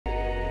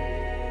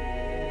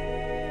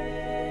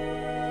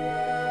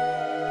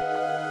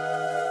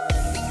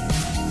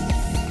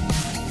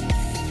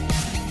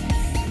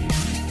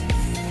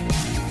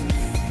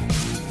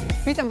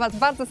Witam Was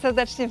bardzo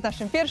serdecznie w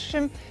naszym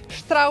pierwszym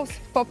Strauss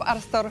Pop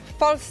Art Store w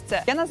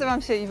Polsce. Ja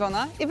nazywam się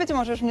Iwona i być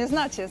może już mnie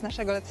znacie z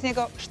naszego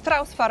letniego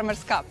Strauss Farmers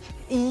Cup.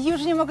 I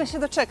już nie mogę się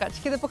doczekać,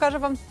 kiedy pokażę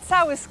Wam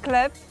cały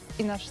sklep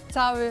i nasz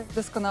cały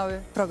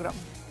doskonały program.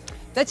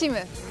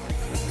 Lecimy!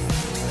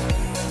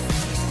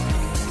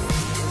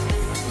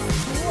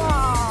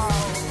 Wow!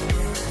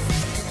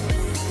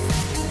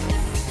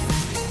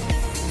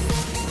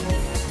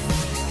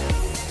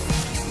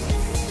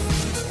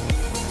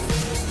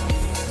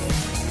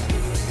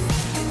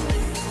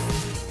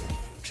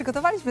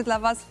 Przygotowaliśmy dla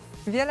Was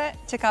wiele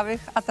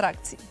ciekawych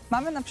atrakcji.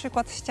 Mamy na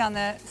przykład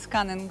ścianę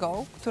Scan &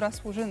 Go, która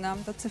służy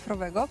nam do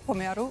cyfrowego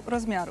pomiaru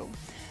rozmiaru.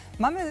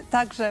 Mamy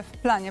także w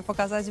planie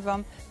pokazać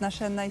Wam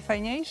nasze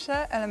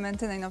najfajniejsze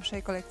elementy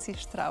najnowszej kolekcji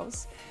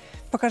Strauss.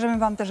 Pokażemy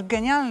Wam też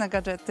genialne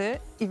gadżety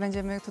i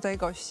będziemy tutaj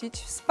gościć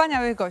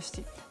wspaniałych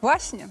gości.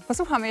 Właśnie,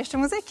 posłuchamy jeszcze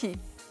muzyki.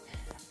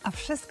 A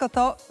wszystko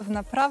to w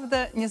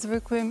naprawdę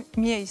niezwykłym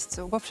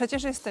miejscu, bo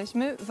przecież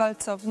jesteśmy w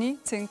walcowni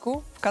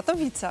cynku w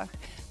Katowicach.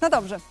 No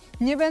dobrze,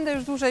 nie będę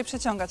już dłużej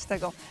przeciągać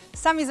tego.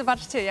 Sami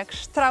zobaczcie, jak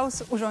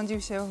Strauss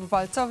urządził się w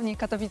walcowni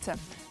Katowice.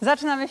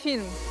 Zaczynamy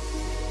film!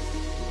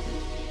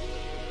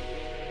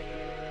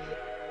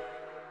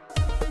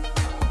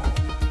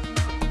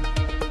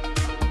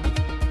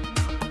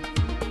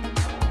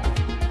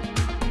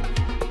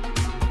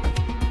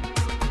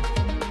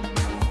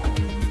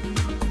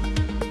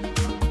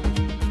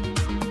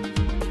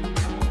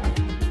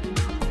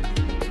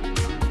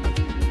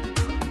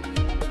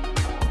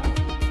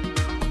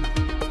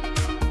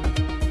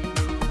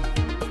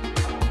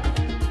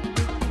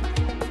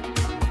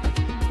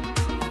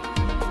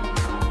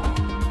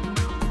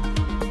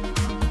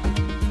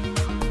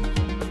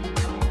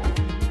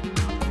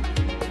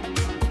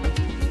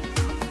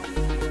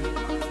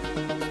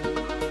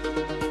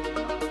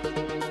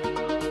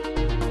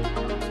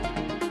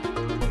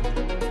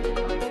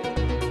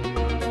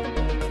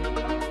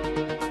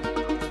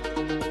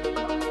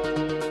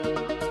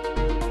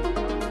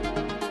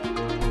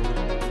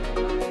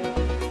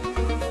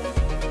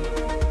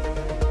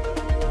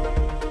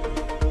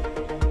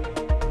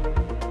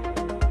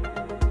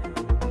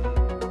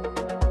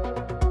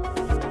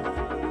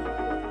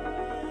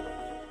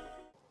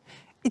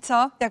 I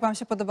co? Jak Wam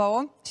się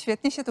podobało?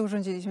 Świetnie się tu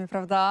urządziliśmy,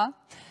 prawda?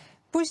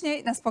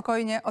 Później na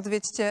spokojnie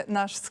odwiedźcie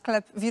nasz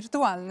sklep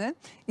wirtualny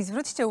i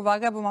zwróćcie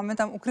uwagę, bo mamy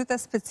tam ukryte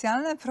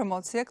specjalne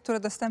promocje, które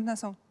dostępne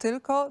są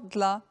tylko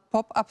dla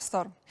Pop-Up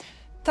Store.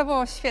 To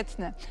było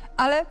świetne,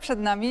 ale przed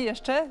nami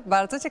jeszcze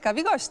bardzo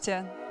ciekawi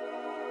goście.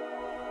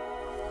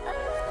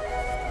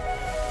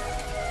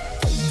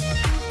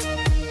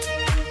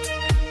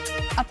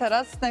 A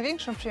teraz z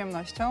największą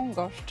przyjemnością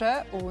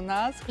goszczę u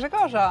nas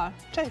Grzegorza.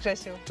 Cześć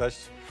Grzesiu. Cześć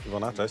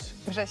Iwona, cześć.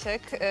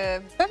 Grzesiek,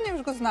 pewnie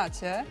już go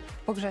znacie,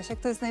 bo Grzesiek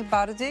to jest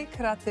najbardziej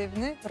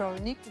kreatywny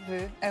rolnik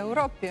w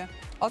Europie.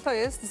 Oto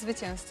jest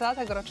zwycięzca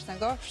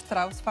tegorocznego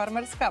Strauss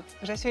Farmers Cup.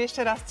 Grzesiu,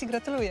 jeszcze raz Ci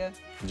gratuluję.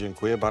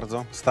 Dziękuję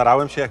bardzo.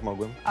 Starałem się jak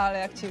mogłem. Ale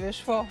jak Ci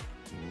wyszło.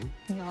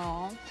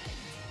 No.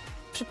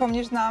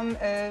 Przypomnisz nam,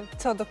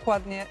 co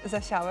dokładnie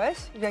zasiałeś,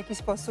 w jaki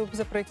sposób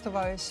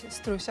zaprojektowałeś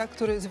strusia,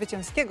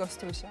 zwycięskiego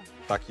strusia.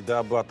 Tak,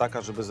 idea była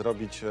taka, żeby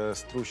zrobić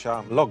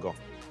strusia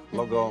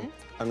logo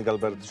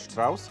Engelbert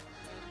Strauss,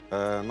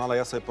 no ale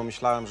ja sobie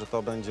pomyślałem, że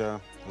to będzie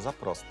za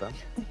proste.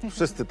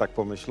 Wszyscy tak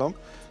pomyślą,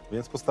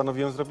 więc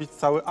postanowiłem zrobić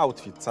cały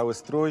outfit, cały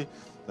strój.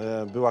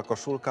 Była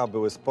koszulka,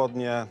 były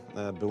spodnie,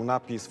 był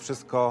napis,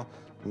 wszystko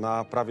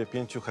na prawie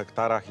 5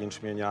 hektarach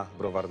jęczmienia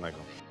browarnego.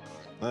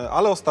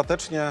 Ale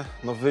ostatecznie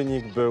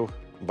wynik był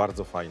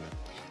bardzo fajny.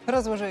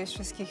 Rozłożyłeś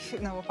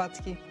wszystkich na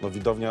łopatki. No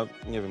widownia,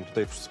 nie wiem,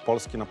 tutaj z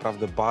Polski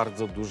naprawdę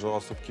bardzo dużo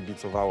osób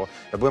kibicowało.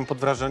 Ja byłem pod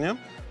wrażeniem,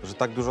 że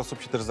tak dużo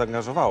osób się też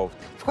zaangażowało.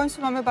 W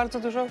końcu mamy bardzo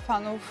dużo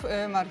fanów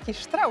marki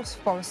Strauss w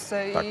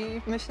Polsce Tak.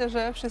 I myślę,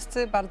 że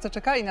wszyscy bardzo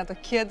czekali na to,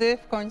 kiedy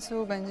w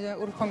końcu będzie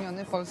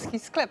uruchomiony polski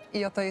sklep.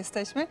 I oto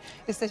jesteśmy.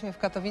 Jesteśmy w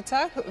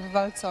Katowicach, w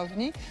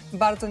walcowni.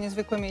 Bardzo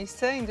niezwykłe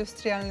miejsce,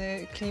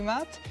 industrialny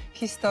klimat,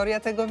 historia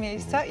tego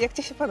miejsca. Jak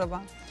Ci się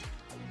podoba?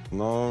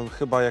 No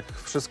chyba jak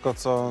wszystko,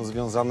 co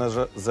związane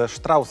ze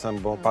Straussem,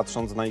 bo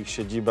patrząc na ich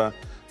siedzibę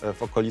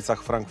w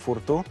okolicach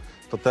Frankfurtu,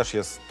 to też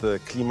jest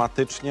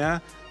klimatycznie,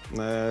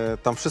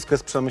 tam wszystko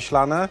jest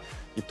przemyślane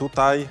i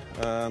tutaj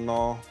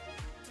no,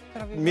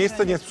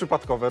 miejsce nie jest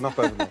przypadkowe, na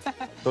pewno,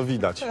 to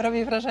widać.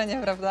 Robi wrażenie,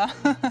 prawda?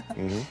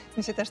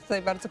 Mi się też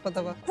tutaj bardzo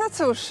podoba. No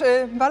cóż,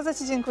 bardzo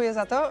Ci dziękuję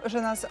za to,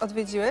 że nas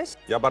odwiedziłeś.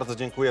 Ja bardzo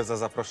dziękuję za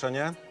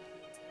zaproszenie,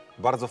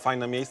 bardzo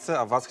fajne miejsce,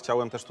 a Was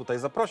chciałem też tutaj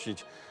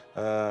zaprosić.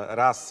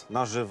 Raz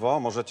na żywo,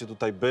 możecie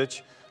tutaj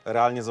być,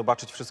 realnie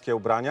zobaczyć wszystkie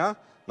ubrania,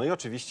 no i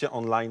oczywiście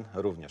online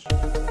również.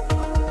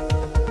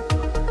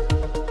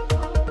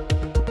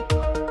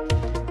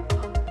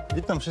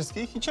 Witam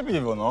wszystkich i Ciebie,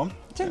 Iwono.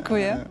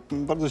 Dziękuję.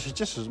 Bardzo się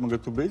cieszę, że mogę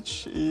tu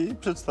być i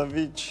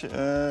przedstawić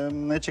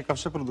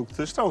najciekawsze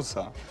produkty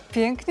Straussa.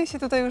 Pięknie się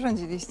tutaj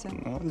urządziliście.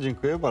 No,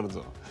 dziękuję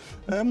bardzo.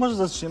 Może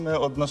zaczniemy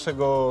od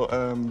naszego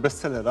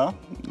bestsellera,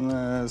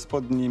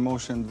 spodni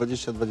Motion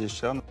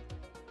 2020.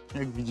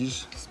 Jak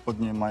widzisz,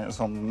 spodnie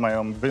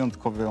mają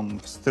wyjątkową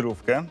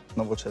stylówkę,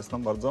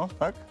 nowoczesną bardzo,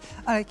 tak?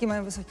 Ale jaki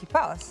mają wysoki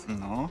pas.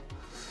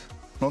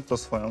 No to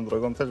swoją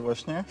drogą też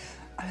właśnie.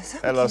 Ale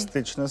zamki.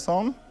 Elastyczne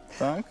są,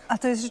 tak? A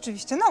to jest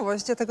rzeczywiście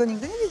nowość, ja tego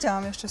nigdy nie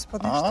widziałam jeszcze w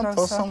spodniach Straussa.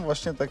 To są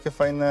właśnie takie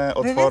fajne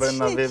otwory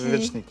na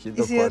wywieczniki.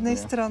 I z jednej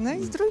strony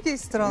i z drugiej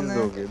strony. I z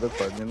drugiej,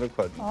 dokładnie.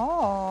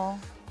 O,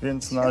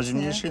 więc świetnie. na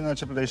zimniejsze i na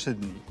cieplejsze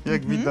dni.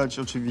 Jak widać,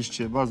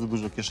 oczywiście bardzo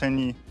dużo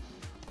kieszeni.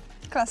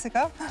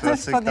 Klasyka w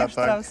spodniach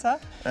Straussa.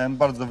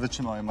 Bardzo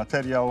wytrzymały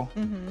materiał,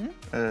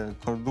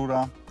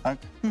 kordura, tak?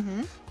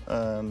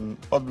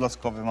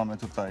 Odblaskowe mamy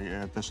tutaj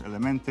też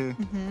elementy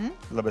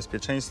dla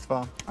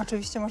bezpieczeństwa.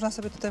 Oczywiście można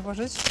sobie tutaj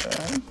włożyć.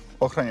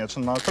 Ochraniacze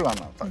na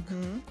kolana, tak.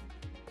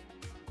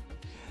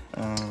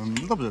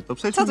 Dobrze, to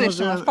Co tu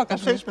jeszcze masz?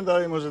 Pokaż mi. Przejdźmy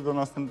dalej może do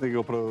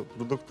następnego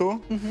produktu.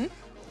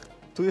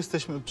 Tu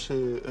jesteśmy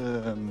przy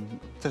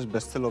też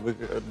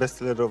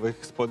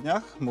bestsellerowych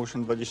spodniach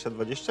Motion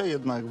 2020,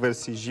 jednak w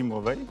wersji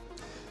zimowej.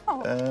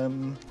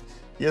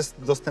 Jest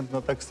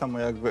dostępna tak samo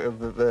jak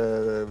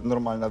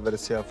normalna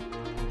wersja.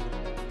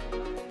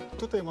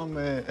 Tutaj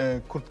mamy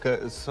kurtkę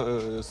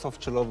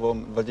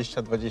softshellową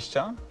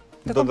 2020.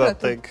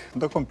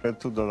 Do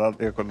kompletu,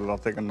 jako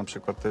dodatek na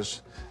przykład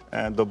też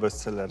do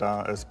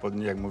bestsellera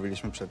spodni, jak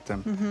mówiliśmy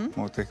przedtem,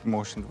 tych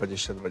Motion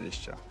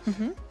 2020.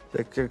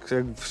 Jak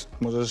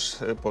możesz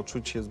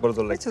poczuć, jest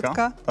bardzo lekka.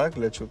 Leciutka. Tak,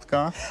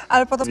 leciutka.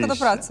 Ale podobna do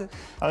pracy.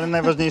 Ale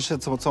najważniejsze,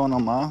 co ona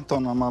ma, to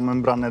ona ma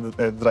membranę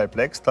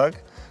Dryplex, tak?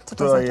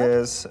 Która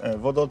jest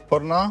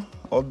wodoodporna,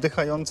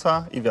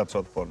 oddychająca i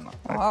wiatroodporna.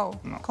 Tak? Wow,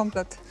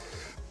 komplet.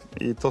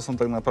 I to są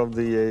tak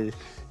naprawdę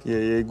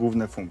jej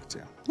główne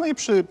funkcje. No i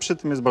przy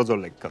tym jest bardzo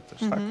lekka też,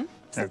 tak?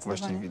 Jak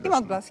właśnie widać. I ma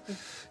odblaski.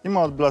 I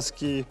ma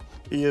odblaski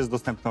i jest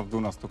dostępna w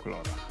 12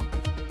 kolorach.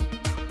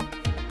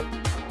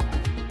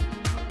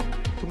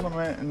 Tu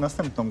mamy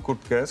następną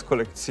kurtkę z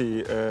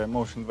kolekcji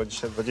Motion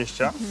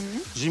 2020,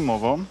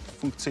 zimową,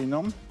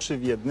 funkcyjną, 3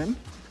 w 1,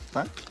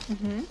 tak?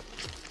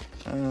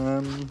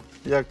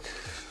 Jak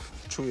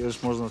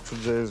czujesz, można czuć,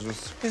 że jest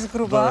już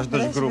gruba,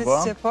 dość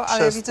gruba. Ciepło,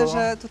 ale widzę,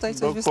 że tutaj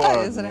coś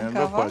wystaje z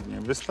rękawa.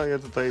 Dokładnie, wystaje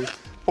tutaj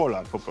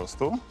polar po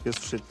prostu, jest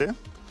wszyty,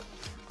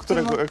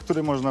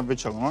 który można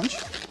wyciągnąć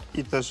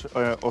i też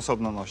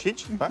osobno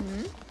nosić, tak?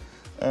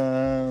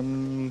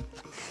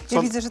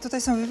 Ja widzę, że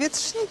tutaj są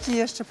wywietrzniki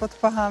jeszcze pod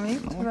pachami,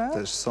 które...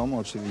 Też są,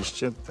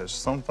 oczywiście,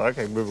 tak,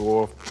 jakby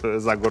było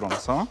za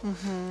gorąco.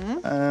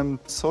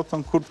 Co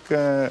tą kurtkę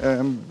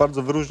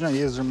bardzo wyróżnia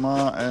jest, że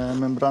ma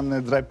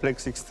membranę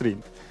Dryplex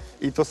Extreme.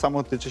 I to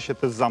samo tyczy się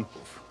też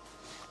zampów.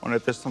 One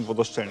też są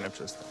wodoszczelne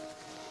przez to.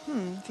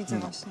 Widzę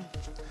właśnie.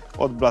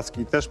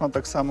 Odblaski też ma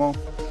tak samo.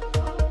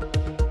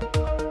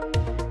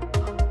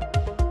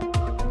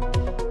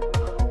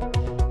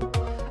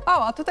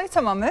 O, a tutaj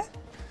co mamy?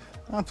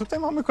 A tutaj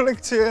mamy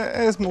kolekcję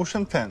z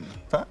Motion 10,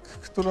 tak?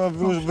 Która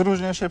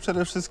wyróżnia się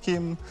przede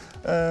wszystkim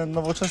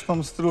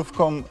nowoczesną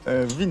stylówką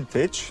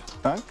vintage,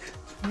 tak?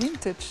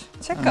 Vintage,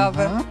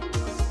 ciekawe.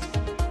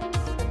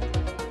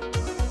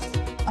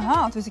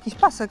 Aha, to jest jakiś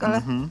pasek,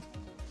 ale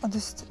on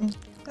jest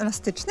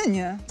elastyczny?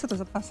 Nie. Co to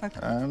za pasek?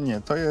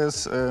 Nie, to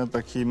jest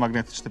taki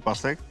magnetyczny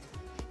pasek.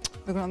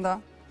 Wygląda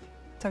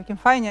całkiem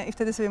fajnie i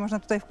wtedy sobie można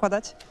tutaj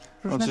wkładać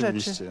różne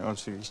rzeczy.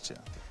 Oczywiście.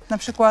 Na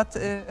przykład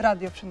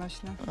radio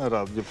przenośne.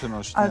 Radio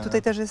przenośne. Ale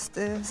tutaj też jest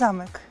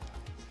zamek.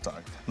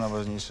 Tak,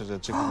 najważniejsze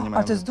rzeczy, które nie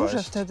mają A to jest wypaść.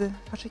 duże wtedy.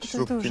 Patrz, jakie to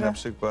jest Śrubki duże. na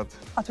przykład.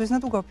 A tu jest na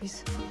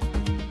długopis.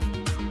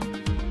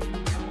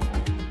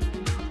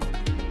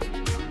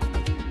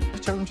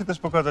 Chciałbym Ci też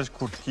pokazać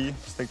kurtki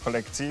z tej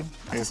kolekcji.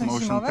 A to jest są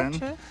Motion zimowe, 10.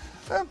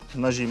 czy?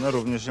 Na zimę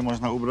również się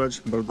można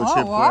ubrać, bardzo O,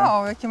 ciepłe.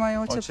 wow, jakie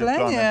mają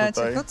ocieplenie, tutaj.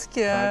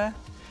 ciepluckie.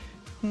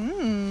 Tak.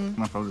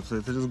 Naprawdę,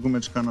 tutaj też jest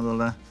gumeczka na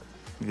dole,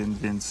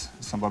 więc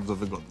są bardzo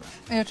wygodne.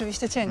 I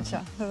oczywiście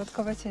cięcia,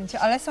 dodatkowe cięcia,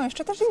 ale są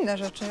jeszcze też inne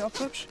rzeczy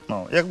oprócz...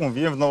 No, jak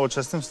mówiłem, w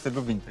nowoczesnym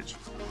stylu vintage.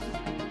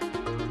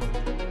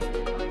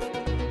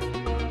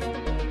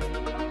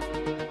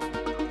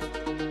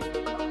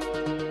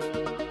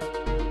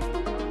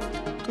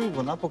 Tu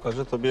Iwona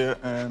pokaże Tobie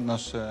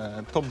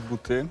nasze top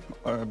buty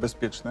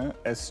bezpieczne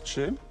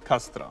S3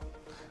 Castra.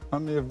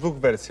 Mamy je w 2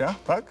 wersjach,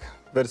 tak?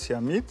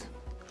 Wersja mid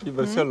i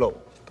wersja low,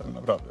 tak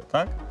naprawdę,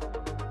 tak?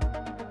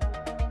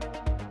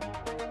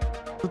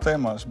 Tutaj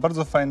masz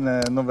bardzo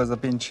fajne nowe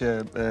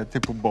zapięcie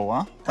typu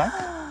boa,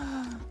 tak?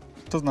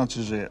 To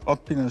znaczy, że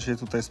odpinasz je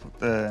tutaj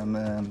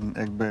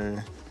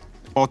jakby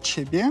od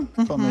siebie,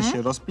 to one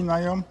się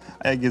rozpinają,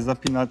 a jak je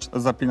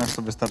zapinasz,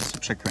 to wystarczy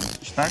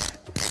przekręcić, tak?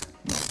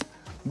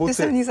 Buty...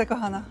 Jestem w nich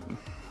zakochana.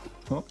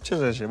 No,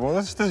 cieszę się, bo to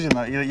jest też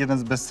jeden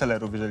z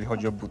bestsellerów, jeżeli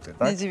chodzi o buty,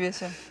 tak? Nie dziwię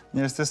się.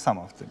 Nie jesteś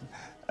sama w tym.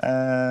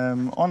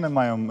 One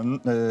mają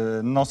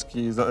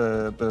noski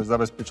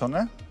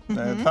zabezpieczone,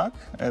 tak?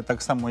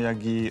 Tak samo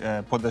jak i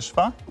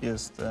podeszwa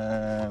jest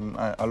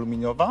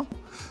aluminiowa.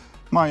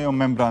 Mają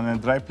membranę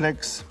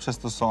Dryplex, przez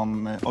to są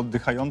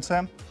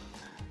oddychające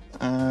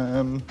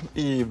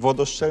i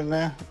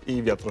wodoszczelne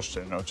i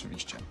wiatroszczelne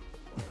oczywiście.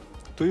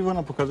 Tu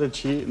Iwona pokaże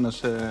Ci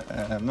nasze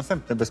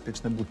następne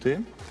bezpieczne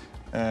buty.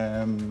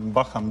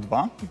 Baham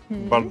 2,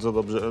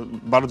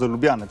 bardzo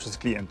lubiane przez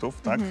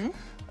klientów, tak?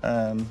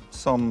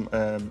 Są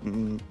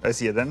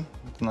S1,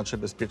 to znaczy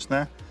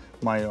bezpieczne,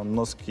 mają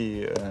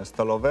noski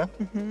stalowe.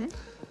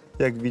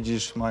 Jak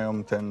widzisz,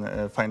 mają ten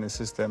fajny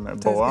system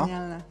BOA,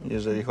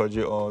 jeżeli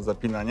chodzi o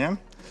zapinanie.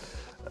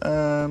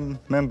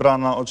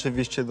 Membrana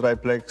oczywiście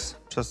Dryplex,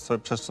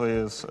 przez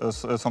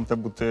co są te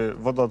buty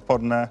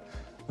wodoodporne,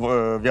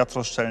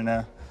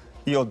 wiatroszczelne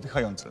i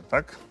oddychające,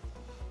 tak?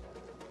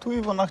 Tu,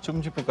 Iwona,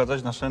 chciałbym Ci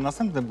pokazać nasze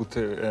następne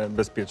buty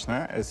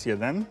bezpieczne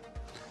S1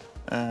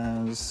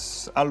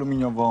 z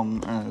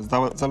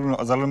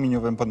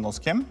aluminiowym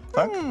podnoskiem,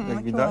 tak?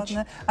 Jak widać.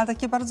 Ładne. A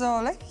takie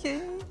bardzo lekkie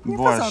i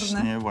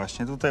niepozorne.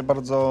 Właśnie. Tutaj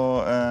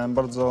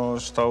bardzo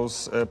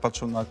Strauss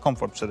patrzył na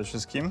komfort przede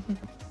wszystkim.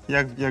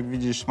 Jak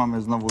widzisz,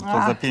 mamy znowu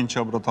to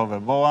zapięcie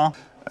obrotowe BOA.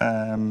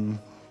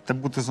 Te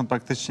buty są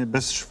praktycznie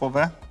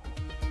bezszwowe.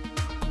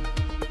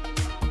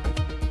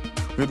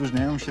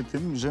 Wyróżniają się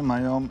tym, że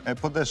mają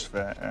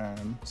podeszwę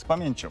z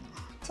pamięcią.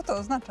 Co to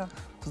oznacza?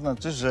 To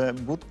znaczy, że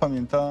but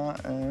pamięta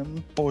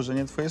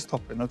położenie twojej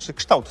stopy, znaczy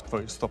kształt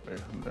twojej stopy,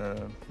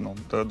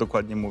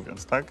 dokładnie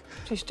mówiąc, tak?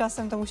 Czyli z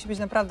czasem to musi być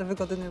naprawdę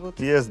wygodny but.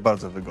 Jest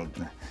bardzo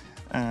wygodny.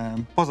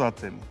 Poza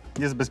tym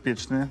jest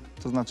bezpieczny,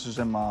 to znaczy,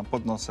 że ma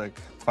podnosek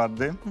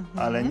twardy,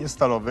 ale nie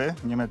stalowy,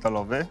 nie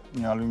metalowy,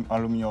 nie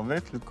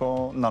aluminiowy,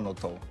 tylko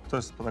nanotą. To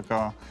jest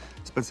taka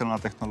specjalna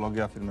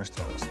technologia firmy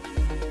Strauss.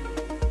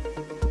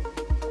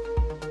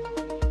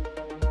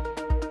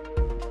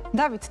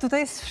 Dawid, tutaj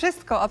jest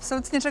wszystko,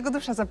 absolutnie czego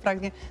dusza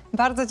zapragnie.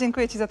 Bardzo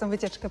dziękuję Ci za tą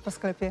wycieczkę po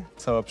sklepie.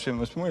 Cała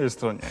przyjemność po mojej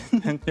stronie.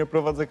 Chętnie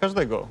oprowadzę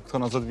każdego, kto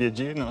nas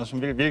odwiedzi na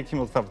naszym wielkim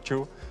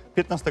otwarciu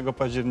 15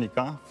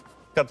 października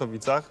w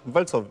Katowicach w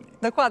Walcowni.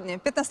 Dokładnie,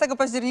 15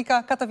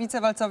 października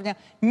Katowice, Walcownia.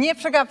 Nie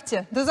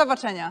przegapcie, do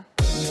zobaczenia.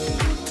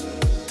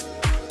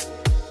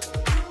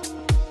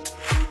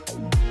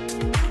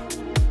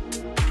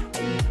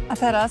 A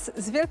teraz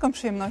z wielką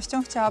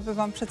przyjemnością chciałabym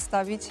Wam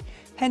przedstawić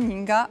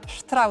Henninga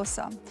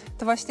Straussa.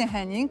 To właśnie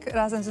Henning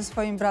razem ze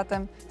swoim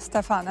bratem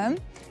Stefanem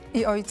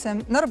i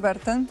ojcem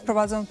Norbertem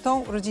prowadzą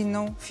tą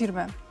rodzinną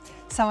firmę.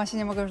 Sama się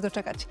nie mogę już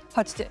doczekać.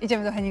 Chodźcie,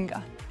 idziemy do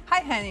Henninga.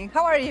 Hi Henning,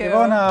 how are you?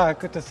 Iwona,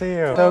 good to see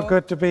you. So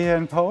good to be here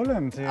in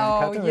Poland, here in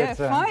Katowice.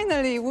 Yeah,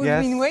 finally,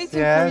 we've been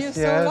waiting for you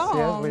so long.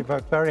 Yes, we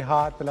worked very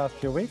hard the last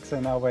few weeks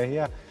and now we're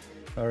here.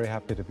 Very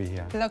happy to be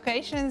here. The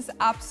location is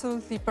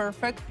absolutely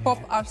perfect.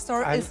 Pop-up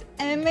store is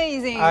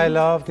amazing. I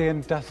love the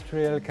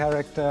industrial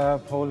character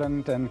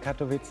Poland and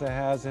Katowice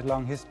has, a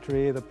long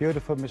history, the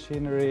beautiful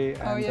machinery,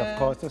 and of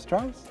course the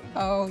Strauss.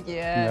 Oh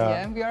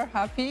yeah. We are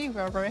happy. We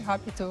are very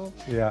happy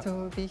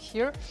to be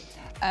here.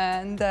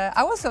 And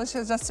I was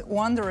also just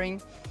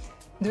wondering,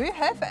 do you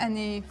have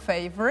any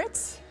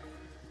favorites?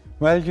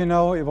 Well, you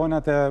know,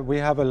 Iwona, we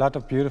have a lot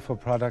of beautiful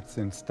products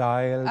in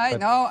style. I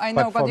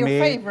know, but your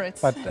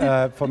favorites. But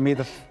for me,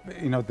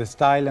 the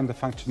style and the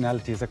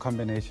functionality is a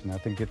combination. I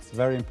think it's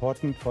very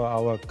important for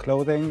our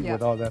clothing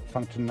with all that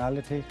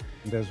functionality.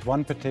 There's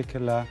one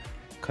particular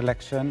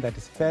collection that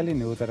is fairly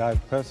new that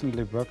I've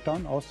personally worked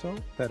on also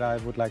that I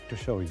would like to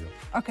show you.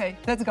 Okay,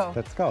 let's go.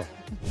 Let's go.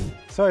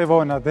 So,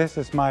 Iwona, this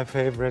is my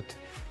favorite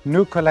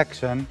new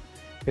collection.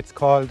 It's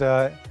called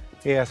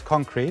AS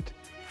Concrete.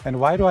 And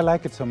why do I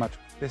like it so much?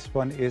 This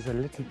one is a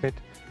little bit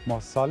more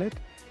solid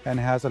and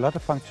has a lot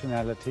of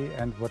functionality,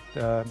 and what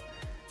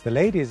the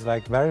ladies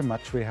like very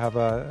much, we have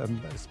a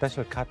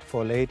special cut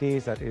for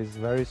ladies that is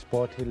very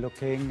sporty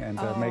looking and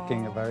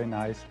making a very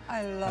nice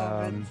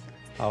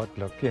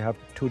outlook. You have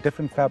two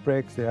different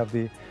fabrics. You have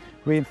the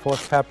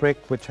reinforced fabric,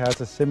 which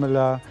has a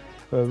similar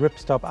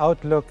ripstop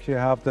outlook. You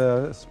have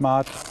the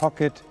smart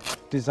pocket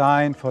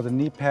design for the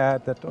knee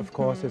pad that of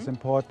course is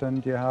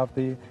important. You have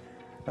the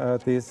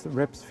this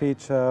ribs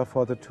feature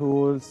for the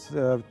tools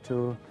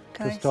to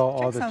store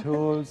all the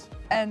tools.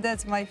 And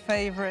that's my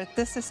favorite.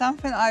 This is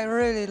something I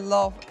really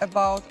love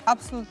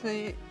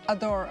absolutely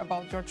adore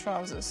about your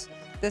trousers.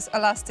 This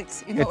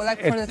elastics, you know, like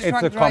for the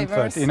truck drivers. It's a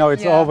comfort, you know,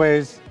 it's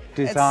always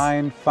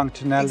design,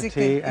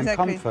 functionality and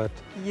comfort.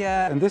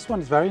 Yeah. And this one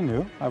is very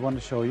new, I want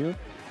to show you.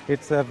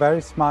 It's a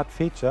very smart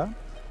feature.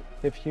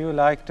 If you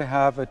like to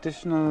have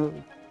additional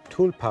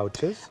tool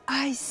pouches.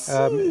 I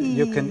see.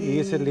 You can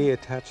easily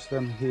attach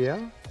them here.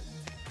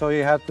 So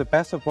you have the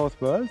best of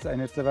both worlds, and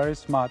it's a very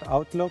smart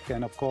outlook,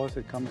 and of course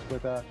it comes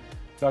with a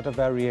lot of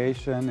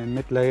variation in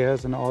mid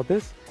layers and all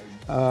this.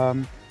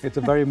 It's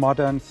a very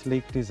modern,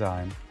 sleek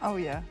design. Oh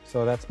yeah.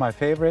 So that's my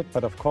favorite,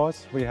 but of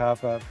course we have,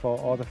 for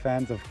all the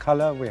fans of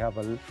color, we have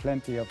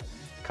plenty of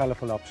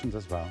colorful options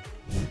as well.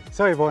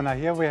 So Iwona,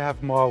 here we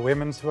have more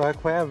women's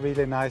workwear,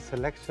 really nice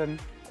selection,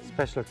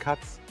 special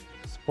cuts,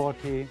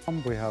 sporty.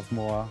 We have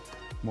more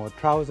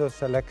trouser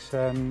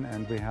selection,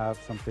 and we have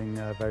something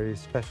very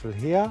special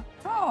here.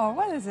 Oh,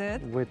 what is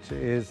it? Which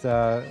is,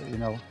 you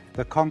know,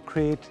 the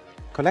concrete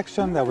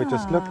collection that we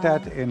just looked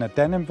at in a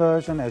denim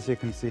version, as you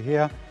can see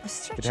here.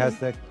 It has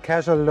the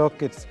casual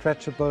look, it's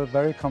stretchable,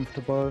 very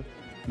comfortable,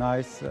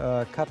 nice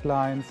cut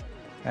lines,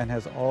 and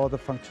has all the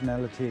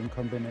functionality in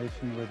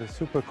combination with a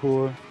super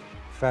cool,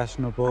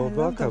 fashionable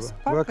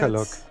worker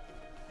look.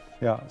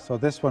 Yeah, so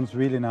this one's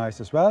really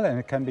nice as well, and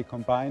it can be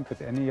combined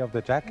with any of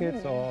the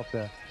jackets or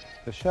of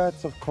the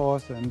shirts, of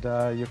course, and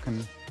you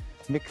can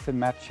mix and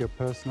match your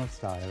personal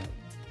style.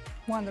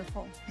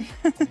 Wonderful.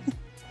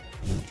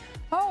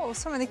 Oh,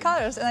 so many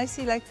colors, and I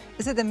see, like,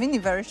 is it a mini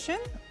version?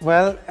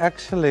 Well,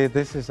 actually,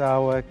 this is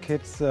our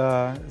kids'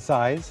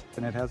 size,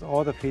 and it has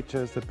all the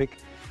features the big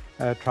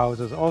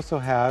trousers also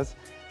has,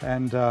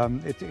 and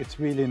it's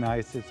really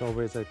nice. It's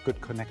always a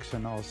good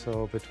connection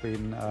also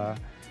between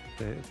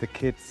the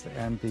kids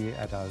and the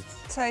adults.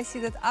 So I see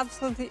that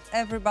absolutely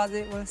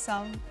everybody will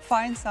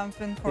find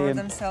something for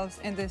themselves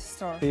in this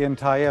store. The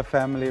entire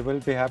family will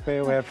be happy.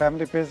 We're a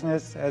family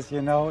business, as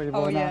you know, Iwona.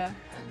 Oh, yeah.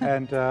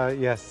 And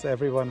yes,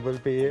 everyone will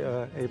be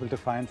able to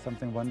find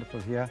something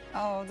wonderful here.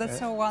 Oh, that's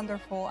so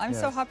wonderful. I'm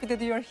so yes. happy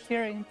that you're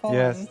here in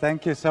Poland. Yes,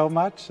 thank you so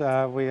much.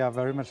 We are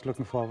very much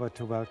looking forward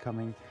to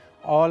welcoming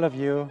all of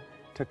you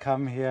to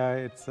come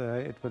here.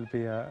 It will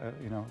be a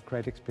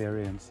great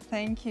experience.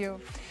 Thank you.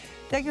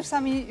 Jak już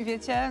sami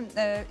wiecie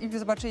i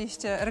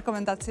zobaczyliście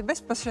rekomendacje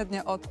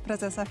bezpośrednio od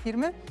prezesa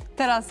firmy,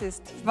 teraz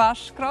jest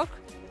wasz krok.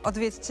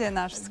 Odwiedźcie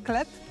nasz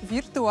sklep,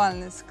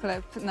 wirtualny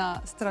sklep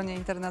na stronie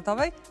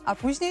internetowej, a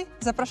później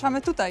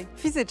zapraszamy tutaj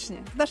fizycznie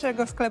do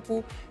naszego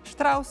sklepu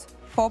Strauss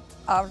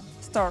Pop-Up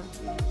Store.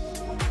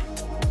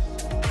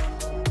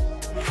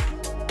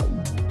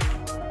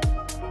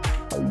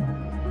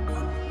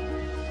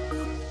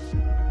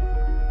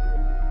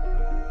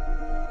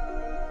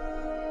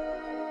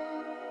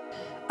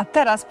 A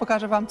teraz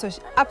pokażę wam coś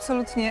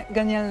absolutnie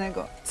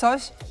genialnego,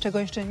 coś, czego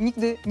jeszcze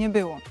nigdy nie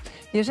było.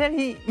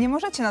 Jeżeli nie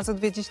możecie nas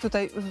odwiedzić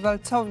tutaj w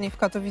walcowni w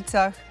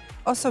Katowicach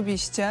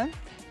osobiście,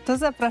 to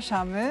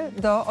zapraszamy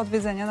do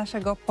odwiedzenia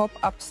naszego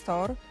pop-up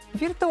store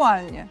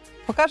wirtualnie.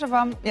 Pokażę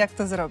wam, jak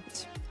to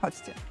zrobić.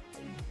 Chodźcie.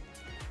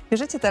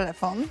 Bierzecie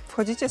telefon,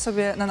 wchodzicie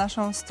sobie na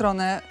naszą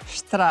stronę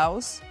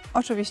Strauss,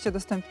 oczywiście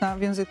dostępna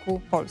w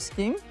języku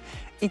polskim.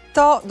 I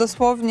to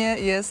dosłownie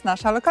jest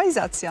nasza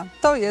lokalizacja.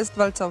 To jest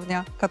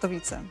walcownia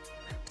Katowice.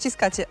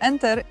 Wciskacie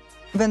Enter,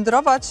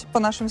 wędrować po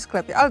naszym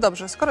sklepie. Ale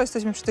dobrze, skoro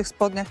jesteśmy przy tych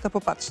spodniach, to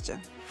popatrzcie.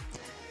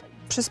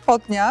 Przy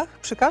spodniach,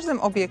 przy każdym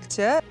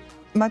obiekcie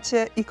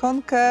macie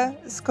ikonkę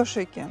z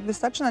koszykiem.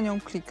 Wystarczy na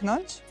nią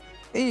kliknąć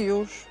i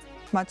już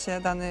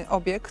macie dany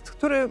obiekt,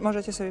 który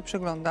możecie sobie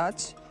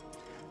przeglądać.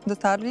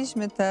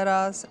 Dotarliśmy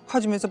teraz,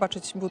 chodźmy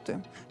zobaczyć buty.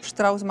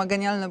 Strauss ma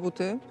genialne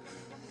buty.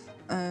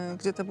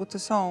 Gdzie te buty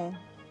są?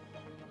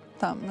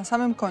 Tam, na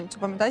samym końcu.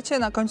 Pamiętajcie,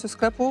 na końcu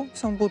sklepu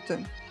są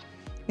buty.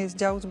 Jest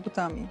dział z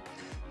butami.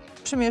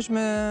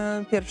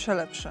 Przymierzmy pierwsze,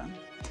 lepsze.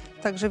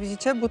 Także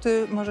widzicie,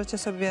 buty możecie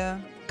sobie,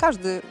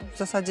 każdy w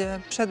zasadzie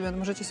przedmiot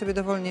możecie sobie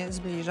dowolnie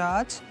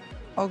zbliżać,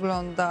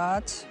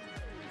 oglądać.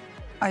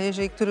 A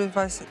jeżeli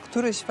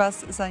któryś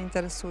was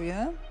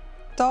zainteresuje,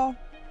 to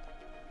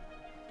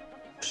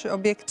przy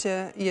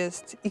obiekcie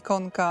jest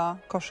ikonka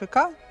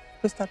koszyka.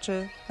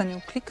 Wystarczy na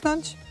nią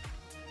kliknąć,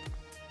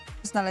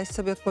 znaleźć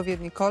sobie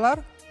odpowiedni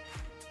kolor.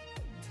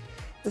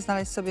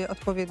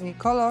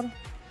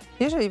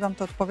 Jeżeli wam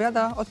to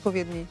odpowiada,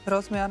 odpowiedni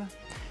rozmiar.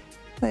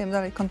 Dajemy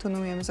dalej,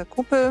 kontynuujemy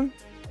zakupy.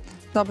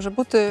 Dobrze,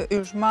 buty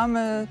już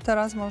mamy,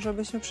 teraz może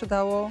by się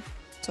przydało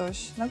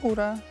coś na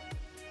górę.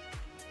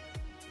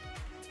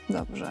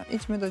 Dobrze,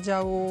 idźmy do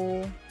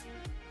działu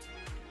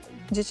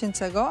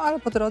dziecięcego, ale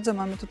po drodze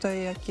mamy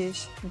tutaj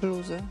jakieś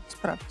bluzy.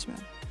 Sprawdźmy.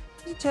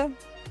 Widzicie?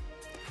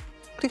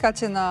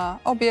 Klikacie na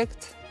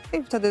obiekt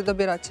i wtedy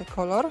dobieracie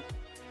kolor,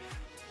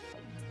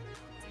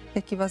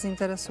 jaki was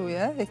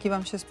interesuje, jaki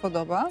wam się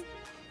spodoba.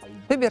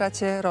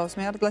 Wybieracie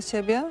rozmiar dla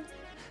siebie.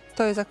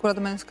 To jest akurat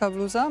męska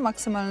bluza.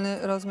 Maksymalny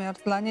rozmiar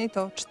dla niej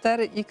to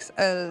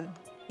 4XL.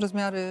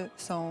 Rozmiary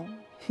są...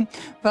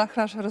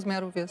 Wachlarz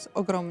rozmiarów jest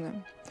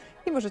ogromny.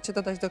 I możecie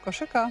dodać do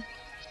koszyka.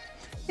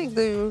 I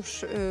gdy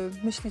już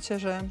myślicie,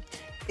 że...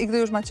 I gdy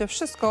już macie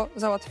wszystko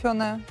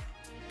załatwione,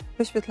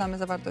 wyświetlamy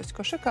zawartość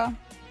koszyka.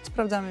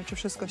 Sprawdzamy, czy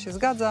wszystko się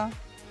zgadza.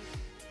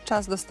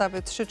 Czas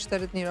dostawy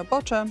 3-4 dni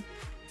robocze.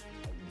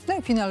 No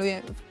i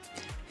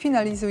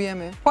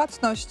finalizujemy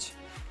płatność.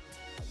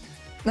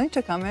 No i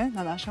czekamy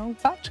na naszą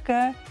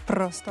paczkę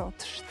prosto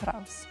od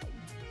Strauss.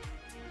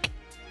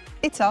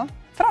 I co?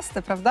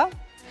 Proste, prawda?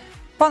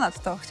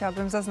 Ponadto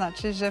chciałabym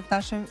zaznaczyć, że w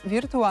naszym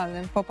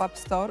wirtualnym pop-up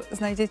store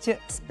znajdziecie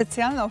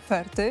specjalne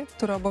oferty,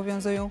 które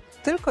obowiązują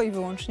tylko i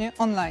wyłącznie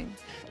online.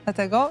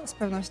 Dlatego z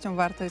pewnością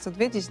warto jest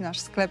odwiedzić nasz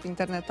sklep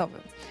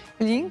internetowy.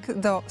 Link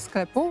do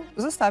sklepu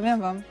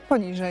zostawiam wam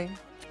poniżej.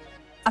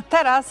 A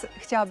teraz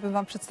chciałabym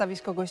wam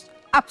przedstawić kogoś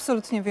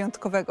absolutnie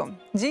wyjątkowego.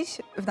 Dziś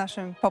w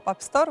naszym pop-up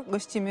store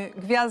gościmy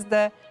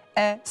gwiazdę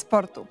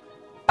e-sportu,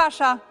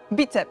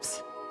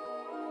 pashaBiceps.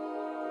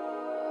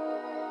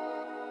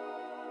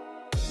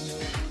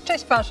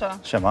 Cześć Pasha.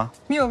 Siema.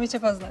 Miło mi cię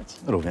poznać.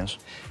 Również.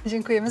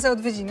 Dziękujemy za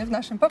odwiedziny w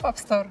naszym pop-up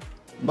store.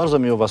 Bardzo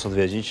miło was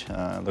odwiedzić.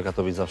 Do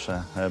Katowic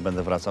zawsze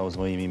będę wracał z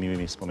moimi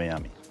miłymi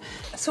wspomnieniami.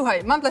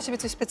 Słuchaj, mam dla ciebie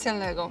coś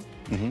specjalnego.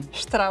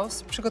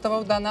 Strauss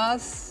przygotował dla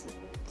nas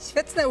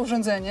świetne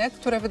urządzenie,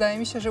 które wydaje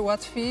mi się, że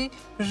ułatwi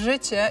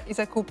życie i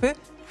zakupy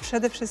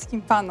przede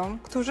wszystkim panom,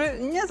 którzy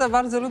nie za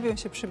bardzo lubią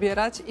się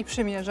przybierać i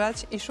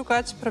przymierzać i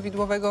szukać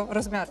prawidłowego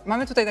rozmiaru.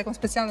 Mamy tutaj taką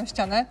specjalną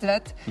ścianę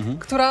LED,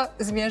 która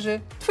zmierzy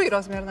twój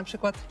rozmiar na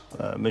przykład.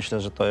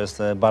 Myślę, że to jest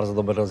bardzo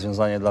dobre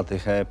rozwiązanie dla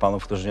tych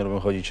panów, którzy nie lubią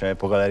chodzić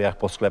po galeriach,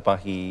 po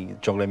sklepach i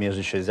ciągle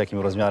mierzyć się, z jakim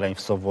rozmiarem,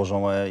 w co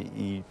włożą,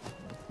 i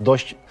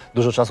dość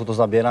dużo czasu to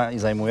zabiera i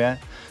zajmuje.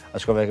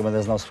 Aczkolwiek jak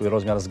będę znał swój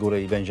rozmiar z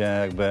góry i będzie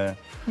jakby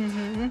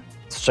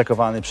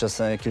zczekowany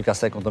przez kilka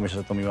sekund, to myślę,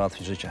 że to mi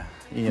ułatwi życie.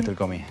 I nie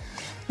tylko mi.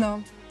 No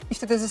i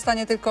wtedy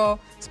zostanie tylko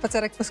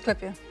spacerek po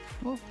sklepie.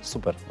 No,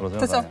 super To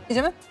rozwiązanie. co,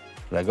 idziemy?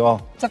 Lego.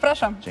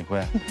 Zapraszam.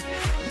 Dziękuję.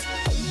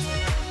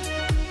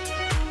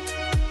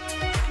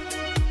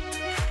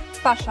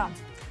 Pasza.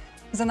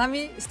 Za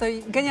nami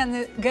stoi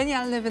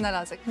genialny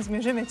wynalazek.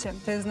 Zmierzymy cię.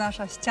 To jest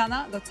nasza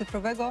ściana do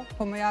cyfrowego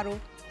pomiaru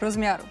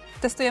rozmiaru.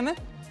 Testujemy?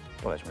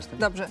 Polećmy z tym.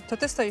 Dobrze, to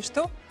ty stoisz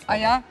tu, a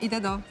ja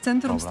idę do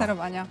centrum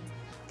sterowania.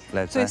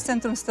 Lecę. Tu jest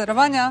centrum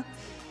sterowania.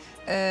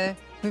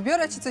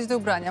 Wybiorę ci coś do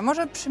ubrania.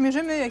 Może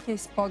przymierzymy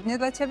jakieś spodnie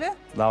dla ciebie?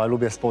 No, ale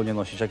lubię spodnie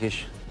nosić,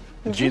 jakieś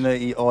dżiny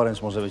i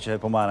orange, może być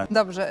pomarańcz.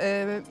 Dobrze,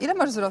 ile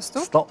masz wzrostu?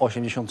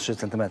 183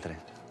 cm.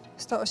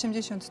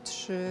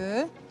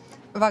 183.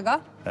 Waga?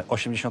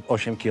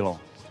 88 kg.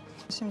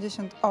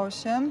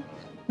 88.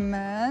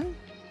 Men.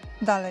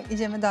 Dalej,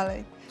 idziemy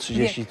dalej.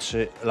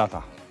 33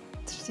 lata.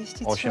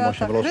 33 8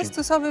 lata. rocznik.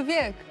 Chrystusowy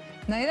wiek.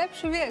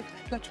 Najlepszy wiek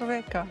dla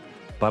człowieka.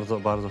 Bardzo,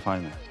 bardzo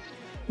fajny.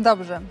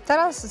 Dobrze,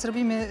 teraz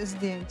zrobimy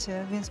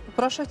zdjęcie, więc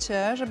poproszę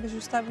cię, żebyś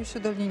ustawił się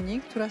do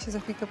linii, która się za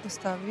chwilkę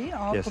postawi.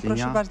 O, Jest poproszę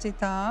linia. bardziej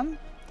tam.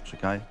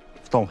 Czekaj.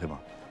 W tą chyba.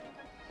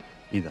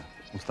 Idę.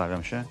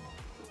 Ustawiam się.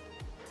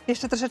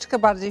 Jeszcze troszeczkę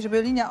bardziej,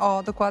 żeby linia,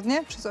 o,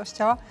 dokładnie, przez oś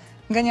ciała.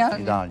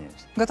 Genialnie. Idealnie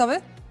jest.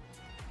 Gotowy?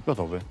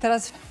 Gotowy.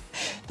 Teraz,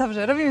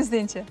 dobrze, robimy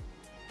zdjęcie.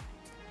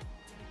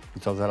 I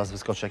co, zaraz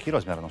wyskoczy, jaki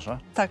rozmiar noszę?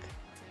 Tak.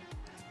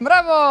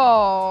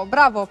 Brawo,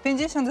 brawo,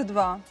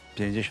 52.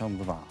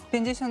 52.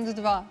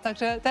 52.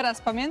 Także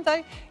teraz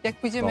pamiętaj, jak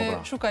pójdziemy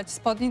Dobra. szukać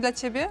spodni dla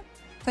ciebie,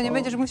 to nie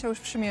będziesz musiał już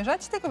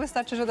przymierzać, tylko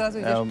wystarczy, że od razu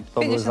idziesz. To był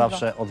 52.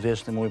 zawsze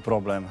odwieczny mój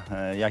problem.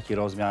 Jaki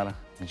rozmiar,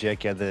 gdzie,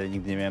 kiedy,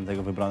 nigdy nie miałem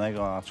tego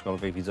wybranego,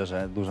 aczkolwiek widzę,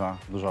 że dużo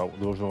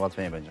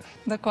ułatwienie będzie.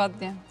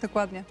 Dokładnie,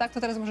 dokładnie. Tak,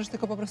 to teraz możesz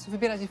tylko po prostu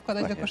wybierać i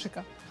wkładać Tak do jest.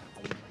 koszyka.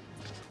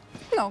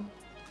 No,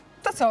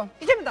 to co?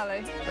 Idziemy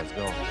dalej. Let's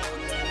go.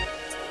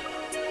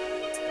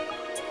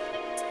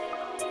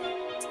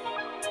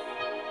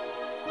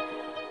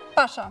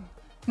 Pasza,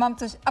 mam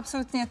coś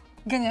absolutnie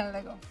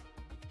genialnego.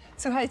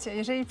 Słuchajcie,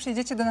 jeżeli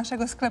przyjdziecie do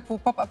naszego sklepu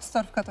Pop-Up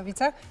Store w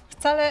Katowicach,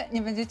 wcale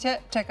nie będziecie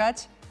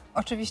czekać,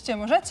 oczywiście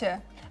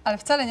możecie, ale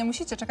wcale nie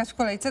musicie czekać w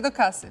kolejce do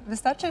kasy.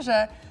 Wystarczy,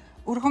 że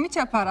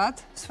uruchomicie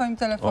aparat w swoim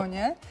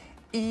telefonie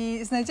i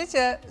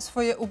znajdziecie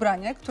swoje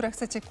ubranie, które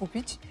chcecie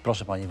kupić.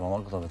 Proszę pani Iwono,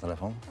 gotowy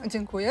telefon.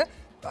 Dziękuję.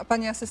 A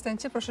Panie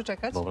asystencie, proszę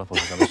czekać. Dobra,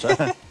 poczekam jeszcze.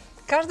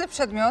 Każdy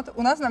przedmiot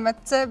u nas na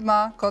metce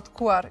ma kod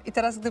QR. I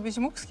teraz gdybyś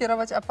mógł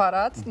skierować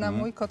aparat na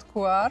mój kod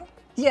QR,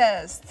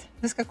 jest!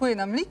 Wyskakuje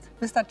nam link,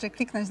 wystarczy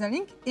kliknąć na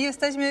link i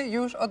jesteśmy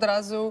już od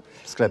razu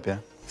W sklepie.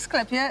 w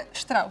sklepie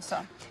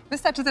Straussa.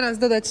 Wystarczy teraz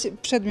dodać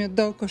przedmiot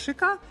do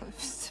koszyka,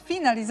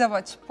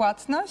 sfinalizować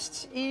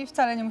płatność i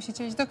wcale nie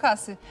musicie iść do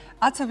kasy.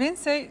 A co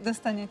więcej,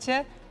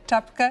 dostaniecie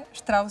czapkę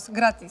Strauss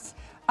gratis.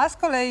 A z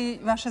kolei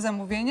wasze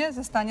zamówienie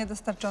zostanie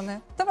dostarczone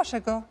do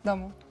waszego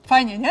domu.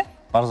 Fajnie, nie?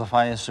 Bardzo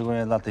fajnie,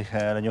 szczególnie dla tych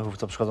leniuchów,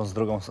 co przychodzą z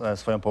drugą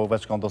swoją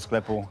połóweczką do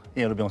sklepu i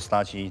nie lubią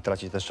stać i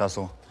tracić też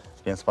czasu.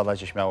 Więc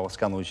wpadajcie śmiało,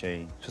 skanujcie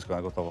i wszystko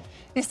na gotowo.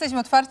 Jesteśmy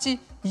otwarci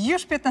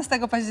już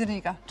 15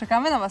 października.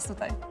 Czekamy na was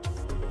tutaj.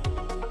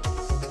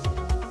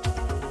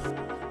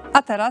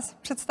 A teraz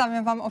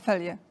przedstawiam wam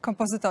Ofelię,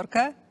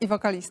 kompozytorkę i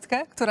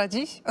wokalistkę, która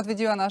dziś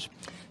odwiedziła nasz...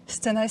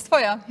 Scena jest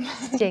twoja.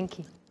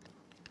 Dzięki.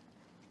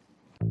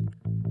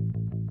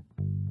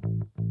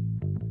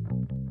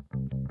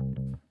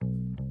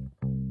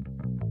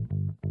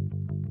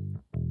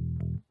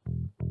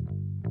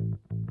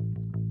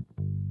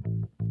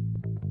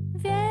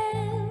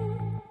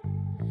 Wiem,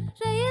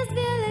 że jest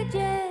wiele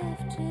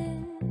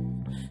dziewczyn,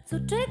 co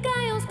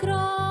czekają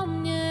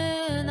skromnie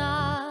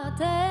na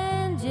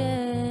ten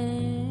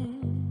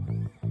dzień.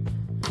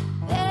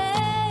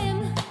 Wiem,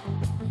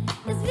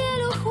 jest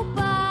wielu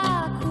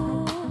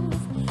chłopaków,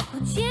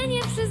 choć się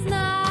nie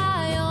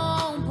przyznają,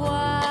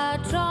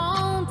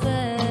 płaczą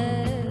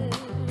też.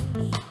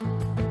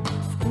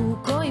 W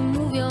kółko im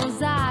mówią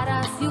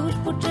zaraz, już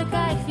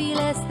poczekaj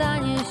chwilę,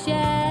 stanie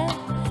się.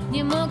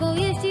 Nie mogą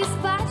jeść i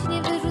spać,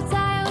 nie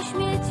wyrzucają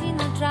śmieci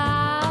na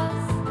czas.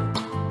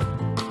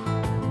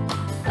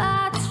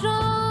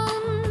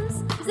 Patrząc,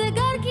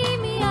 zegarki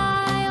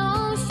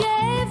mijają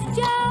się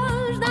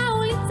wciąż na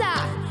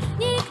ulicach.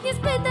 Nikt nie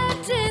spyta,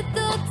 czy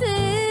to ty.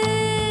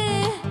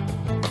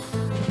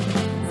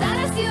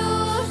 Zaraz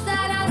już,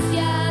 zaraz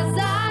ja,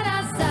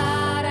 zaraz.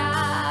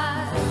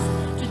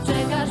 Czy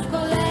czekasz w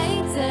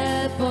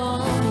kolejce po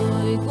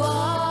mój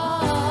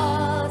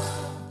głos?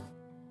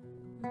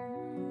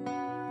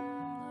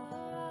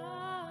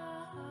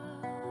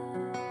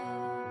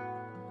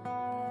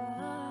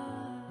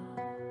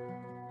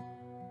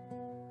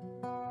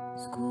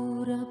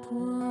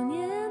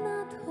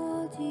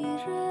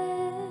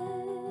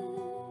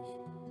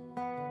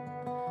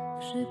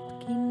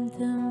 szybkim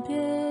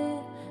tempie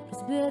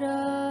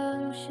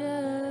rozbieram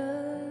się.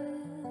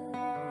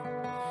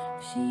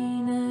 W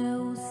sine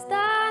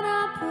usta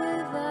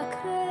napływa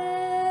krew.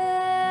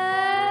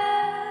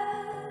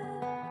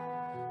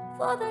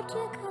 Woda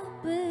czeka,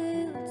 by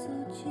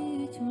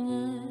ocucić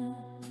mnie.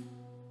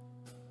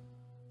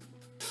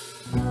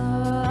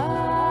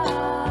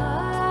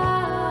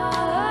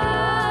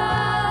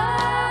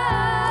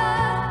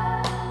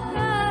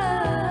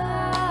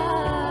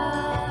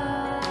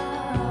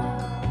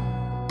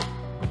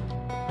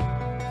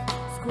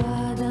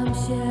 Składam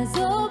się z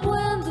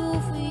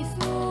obłędów i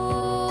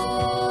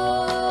snów,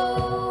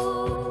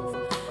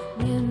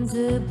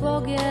 między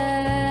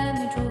Bogiem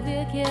i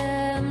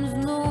człowiekiem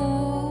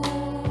znów.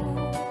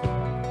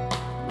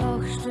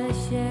 Ochrzczę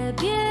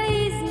siebie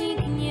i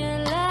zniknie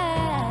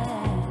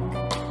lęk.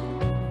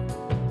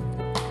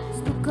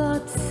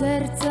 Stukot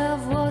serca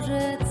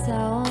włożę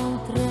całą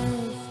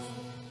treść.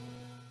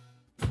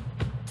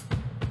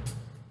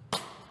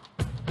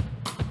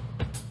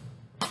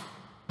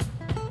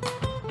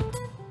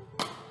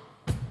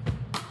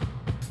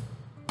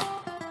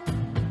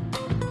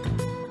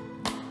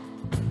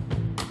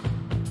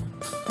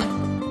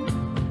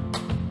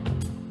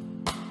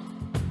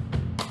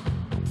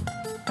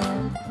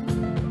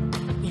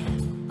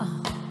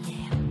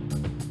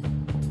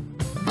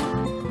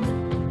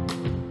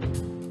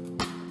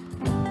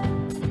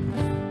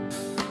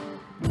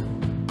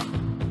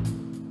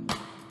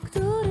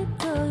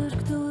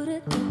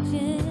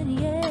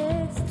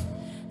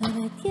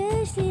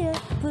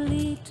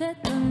 Policzę,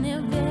 to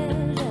nie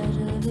wierzę,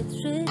 że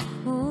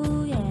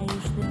wytrzymuję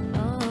już ten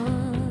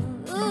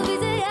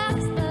widzę, jak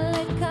z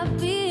daleka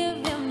bije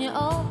we mnie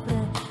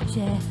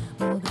opresie.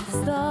 Mogę w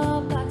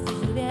stopach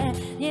coś rwie,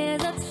 nie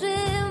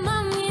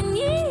zatrzyma mnie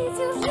nic,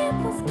 już nie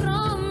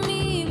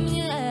poskromi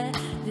mnie.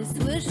 Gdy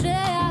słyszę,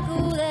 jak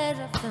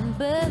uderza w ten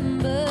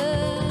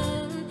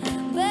bęben,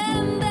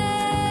 bęben.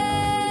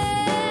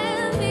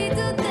 I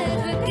to też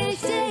w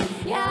geście,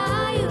 ja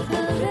już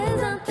dążę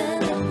za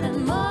ten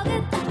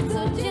mogę tak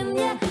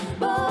codziennie,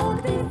 bo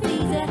gdy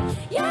widzę,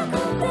 jak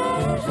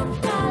uderzę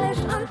w talerz,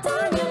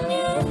 Antonio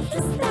nie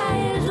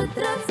przestaje, że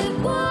tracę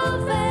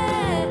głowę.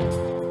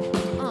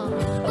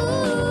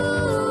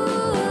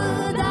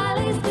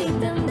 Dalej z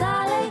bitem,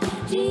 dalej,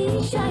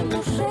 dzisiaj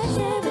muszę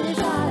się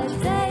wyżaleć.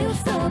 Chcę już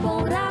z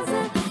tobą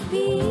razem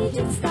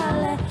widzieć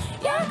stale,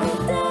 jak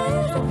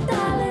uderzę w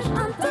talerz,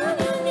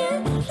 Antonio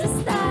nie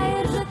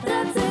przestaje, że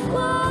tracę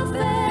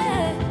głowę.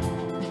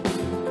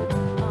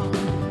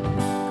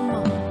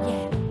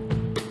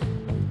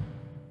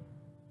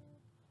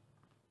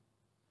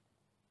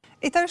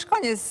 I to już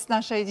koniec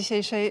naszej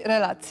dzisiejszej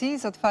relacji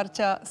z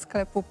otwarcia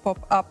sklepu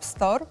Pop-Up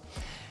Store.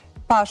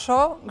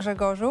 Paszo,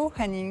 Grzegorzu,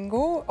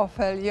 Henningu,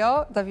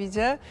 Ofelio,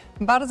 Dawidzie,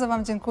 bardzo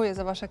wam dziękuję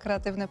za wasze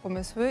kreatywne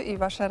pomysły i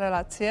wasze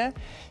relacje.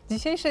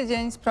 Dzisiejszy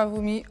dzień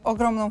sprawił mi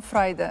ogromną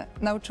frajdę.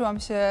 Nauczyłam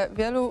się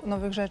wielu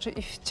nowych rzeczy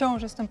i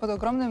wciąż jestem pod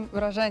ogromnym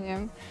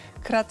wrażeniem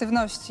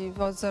kreatywności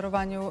w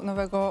odzorowaniu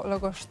nowego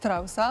logo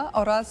Straussa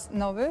oraz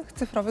nowych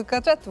cyfrowych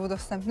gadżetów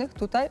dostępnych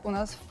tutaj u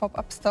nas w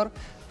Pop-Up Store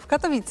w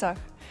Katowicach.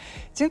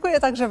 Dziękuję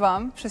także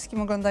wam,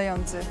 wszystkim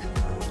oglądającym.